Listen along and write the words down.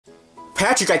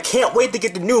Patrick, I can't wait to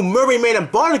get the new Mermaid Man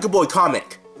and Barnacle Boy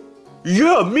comic!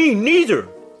 Yeah, me neither!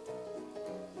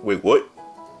 Wait, what?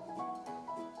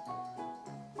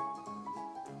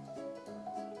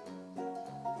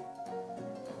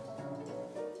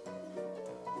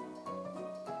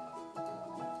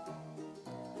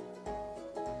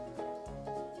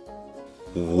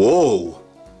 Whoa!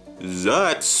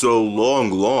 That's a long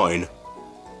line.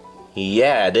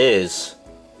 Yeah, it is.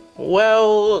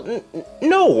 Well,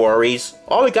 no worries.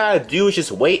 All we gotta do is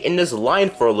just wait in this line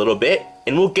for a little bit,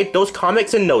 and we'll get those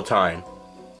comics in no time.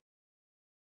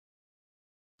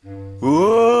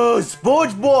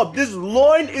 SpongeBob, this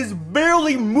line is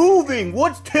barely moving!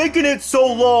 What's taking it so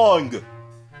long?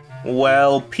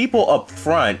 Well, people up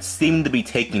front seem to be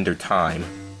taking their time.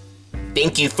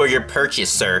 Thank you for your purchase,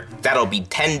 sir. That'll be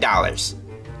 $10.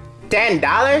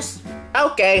 $10?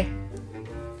 Okay.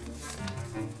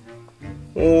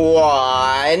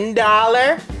 $1.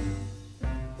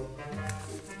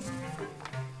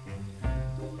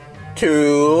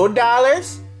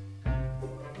 $2.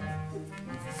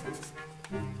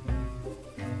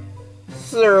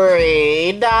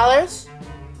 $3.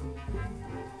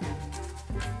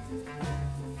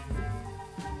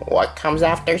 What comes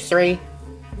after 3?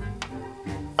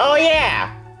 Oh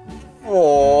yeah!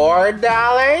 $4.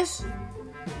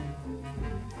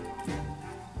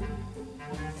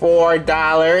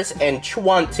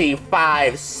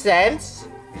 $4.25.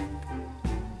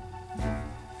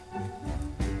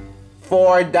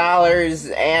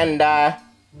 $4 and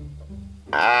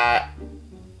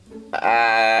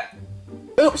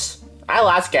oops, I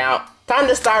lost count. Time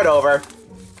to start over.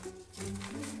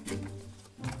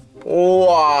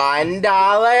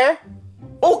 $1.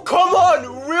 Oh, come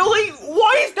on! Really?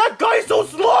 Why is that guy so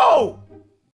slow?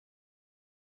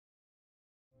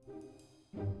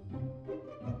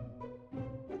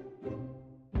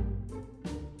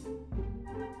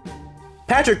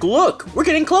 Patrick, look! We're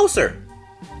getting closer!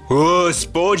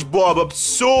 SpongeBob, I'm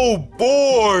so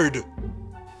bored!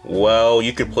 Well,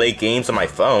 you could play games on my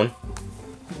phone.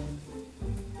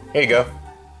 Here you go.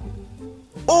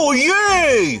 Oh,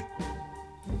 yay!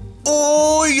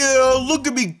 Oh, yeah, look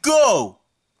at me go!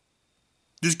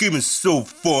 This game is so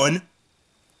fun.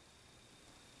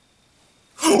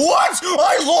 What?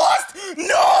 I lost?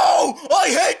 No! I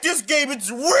hate this game,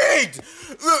 it's rigged!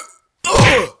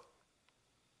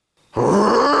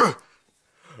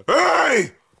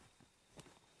 Hey!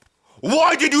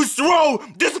 Why did you throw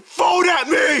this phone at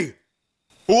me?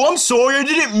 Oh, I'm sorry, I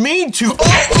didn't mean to.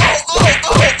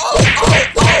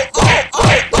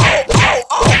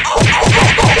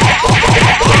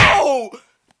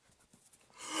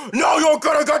 Now you're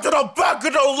gonna get to the back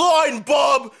of the line,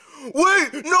 Bob!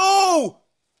 Wait, no!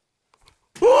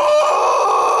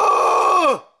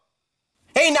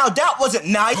 Hey, now that wasn't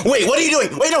nice! Wait, what are you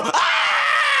doing? Wait, no!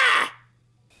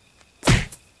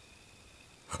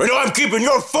 And I'm keeping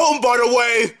your phone, by the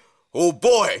way! Oh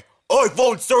boy,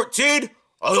 iPhone 13?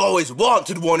 I always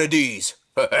wanted one of these.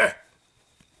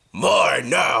 Mine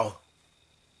now.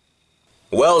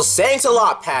 Well, thanks a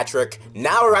lot, Patrick.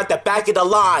 Now we're at the back of the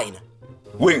line.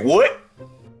 Wait, what?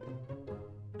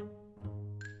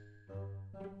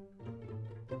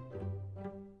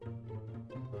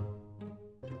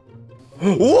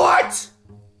 What?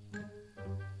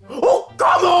 Oh,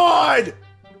 come on!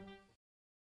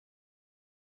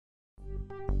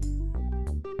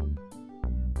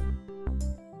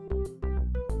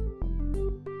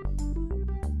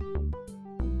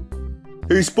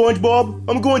 Hey, SpongeBob,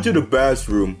 I'm going to the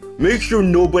bathroom. Make sure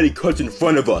nobody cuts in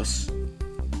front of us.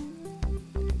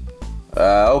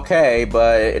 Okay,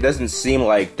 but it doesn't seem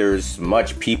like there's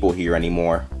much people here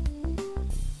anymore.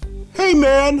 Hey,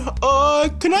 man,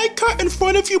 can I cut in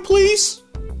front of you, please?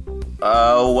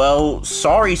 Well,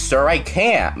 sorry, sir, I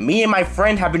can't. Me and my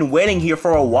friend have been waiting here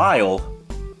for a while.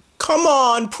 Come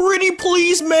on, pretty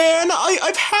please, man.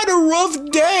 I've had a rough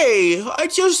day. I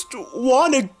just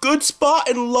want a good spot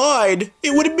in line.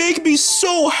 It would make me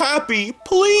so happy.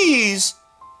 Please.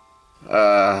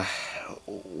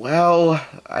 Well,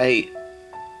 I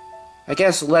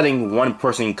guess letting one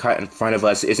person cut in front of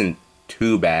us isn't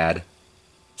too bad.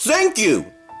 Thank you.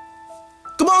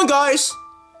 Come on, guys.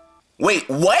 Wait,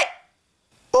 what?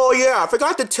 Oh yeah, I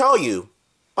forgot to tell you.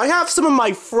 I have some of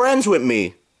my friends with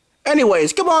me.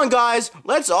 Anyways, come on, guys.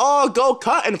 Let's all go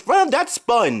cut in front of that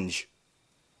sponge.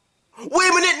 Wait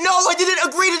a minute, no, I didn't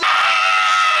agree to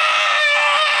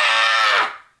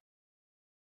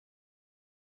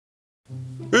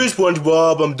Hey,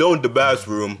 SpongeBob, I'm done with the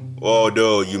bathroom.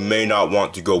 Although you may not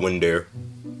want to go in there.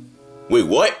 Wait,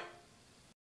 what?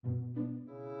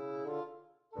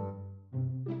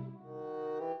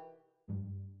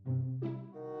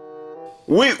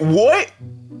 Wait, what?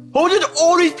 How did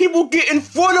all these people get in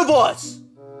front of us?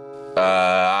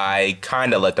 I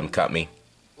kinda let them cut me.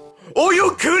 Are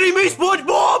you kidding me,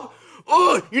 SpongeBob?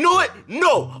 You know what?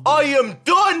 No, I am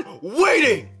done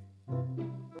waiting!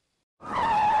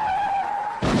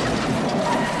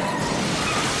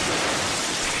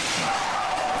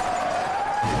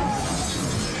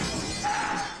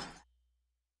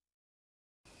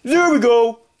 There we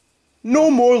go. No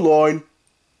more line.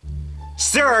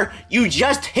 Sir, you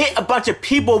just hit a bunch of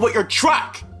people with your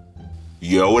truck.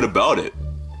 Yeah, what about it?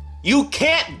 You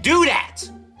can't do that.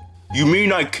 You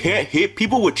mean I can't hit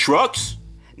people with trucks?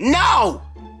 No!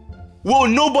 Well,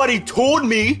 nobody told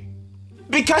me.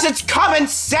 Because it's common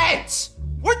sense.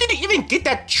 Where did you even get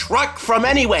that truck from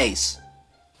anyways?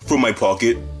 From my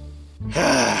pocket.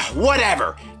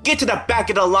 Whatever. Get to the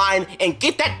back of the line and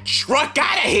get that truck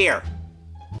out of here.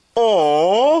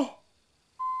 Aww.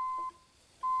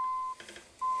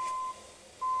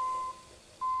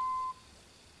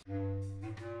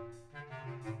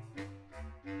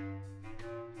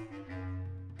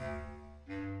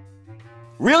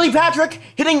 Really, Patrick?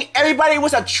 Hitting everybody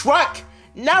with a truck?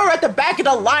 Now we're at the back of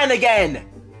the line again.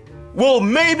 Well,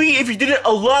 maybe if you didn't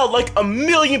allow like a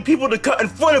million people to cut in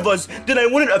front of us, then I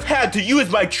wouldn't have had to use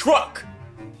my truck.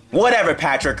 Whatever,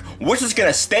 Patrick. We're just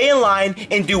gonna stay in line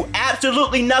and do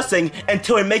absolutely nothing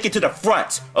until we make it to the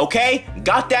front, okay?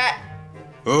 Got that?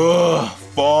 Ugh,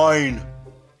 fine.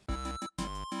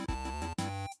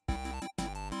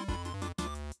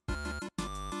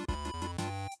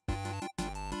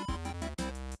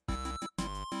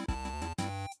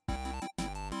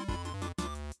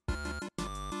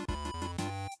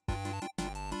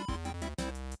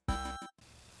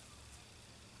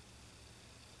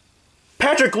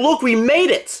 Patrick, look, we made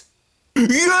it!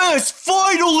 Yes,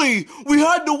 finally! We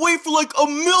had to wait for like a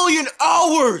million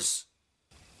hours!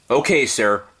 Okay,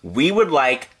 sir, we would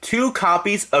like 2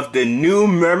 copies of the new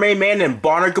Mermaid Man and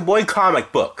Barnacle Boy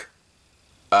comic book.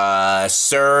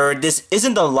 Sir, this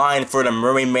isn't the line for the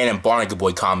Mermaid Man and Barnacle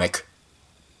Boy comic.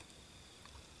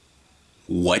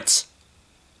 What?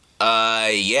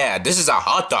 Yeah, this is a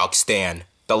hot dog stand.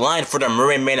 The line for the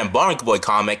Mermaid Man and Barnacle Boy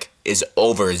comic is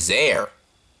over there.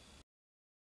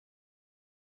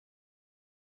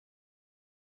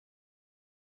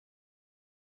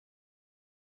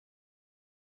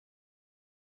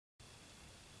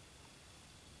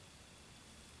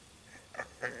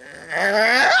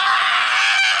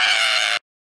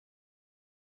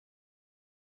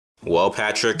 Well,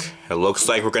 Patrick, it looks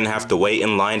like we're gonna have to wait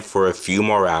in line for a few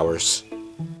more hours.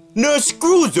 Nah,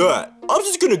 screw that. I'm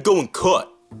just gonna go and cut.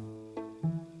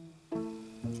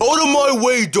 Out of my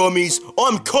way, dummies.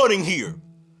 I'm cutting here.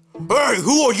 Hey,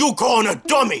 who are you calling a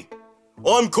dummy?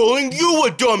 I'm calling you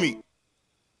a dummy.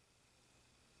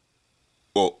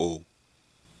 Uh-oh.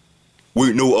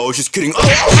 Wait, no, I was just kidding.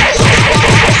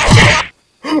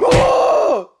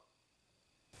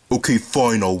 Okay,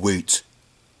 fine, I'll wait.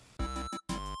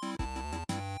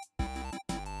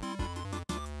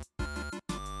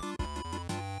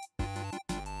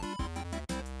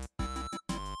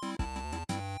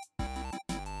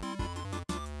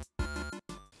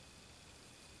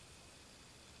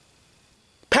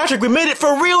 Patrick, we made it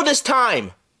for real this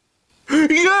time!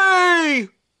 Yay!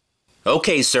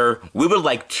 Okay, sir, we would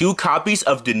like 2 copies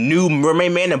of the new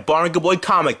Mermaid Man and Barnacle Boy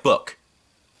comic book.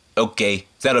 Okay,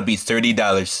 that'll be $30.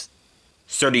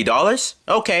 $30?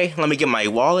 Okay, let me get my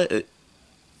wallet.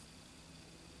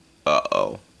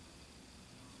 Uh-oh.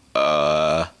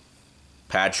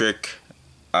 Patrick,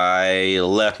 I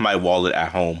left my wallet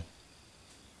at home.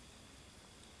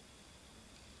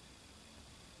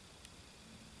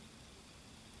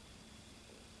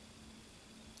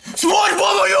 SpongeBob,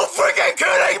 are you freaking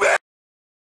kidding me?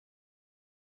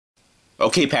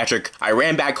 Okay, Patrick, I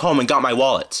ran back home and got my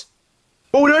wallet.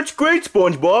 Oh, that's great,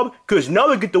 SpongeBob, because now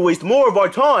we get to waste more of our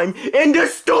time in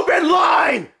this stupid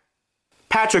line!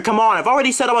 Patrick, come on, I've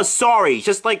already said I was sorry.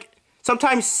 Just like,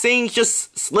 sometimes things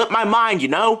just slip my mind, you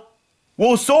know?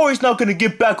 Well, sorry's not gonna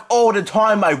get back all the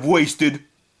time I've wasted.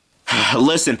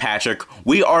 Listen, Patrick,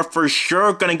 we are for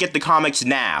sure gonna get the comics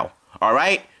now,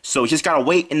 alright? So we just gotta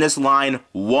wait in this line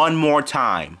one more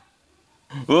time.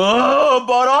 Oh,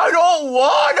 but I don't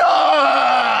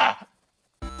wanna!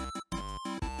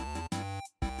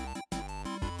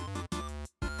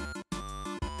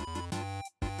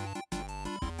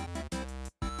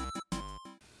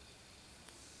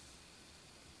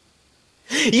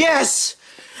 Yes!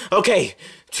 Okay,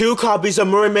 2 copies of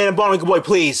Mermaid Man and Barnacle Boy,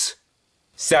 please.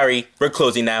 Sorry, we're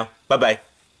closing now. Bye-bye.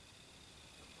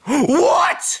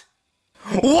 What?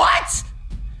 What?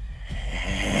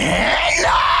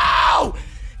 No!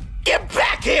 Get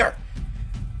back here!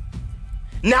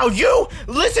 Now you,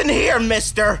 listen here,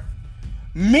 mister.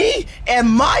 Me and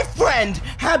my friend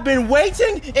have been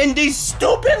waiting in these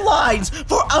stupid lines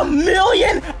for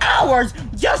 1,000,000 hours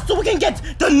just so we can get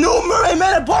the new Mermaid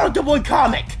Man and Barnacle Boy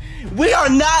comic. We are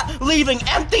not leaving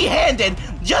empty-handed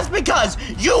just because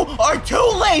you are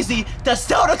too lazy to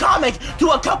sell the comic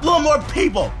to a couple of more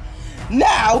people.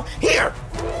 Now, here,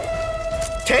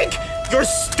 take your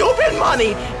stupid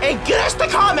money and get us the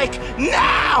comic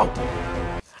now!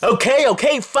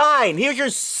 Okay, fine. Here's your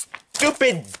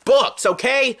stupid books,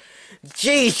 okay?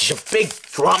 Jeez, you big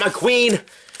drama queen.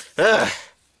 Ugh.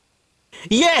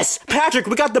 Yes, Patrick,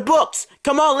 we got the books.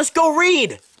 Come on, let's go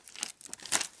read.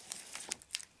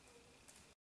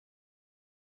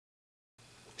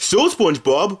 So,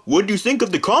 SpongeBob, what do you think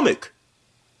of the comic?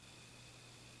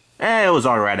 It was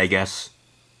alright, I guess.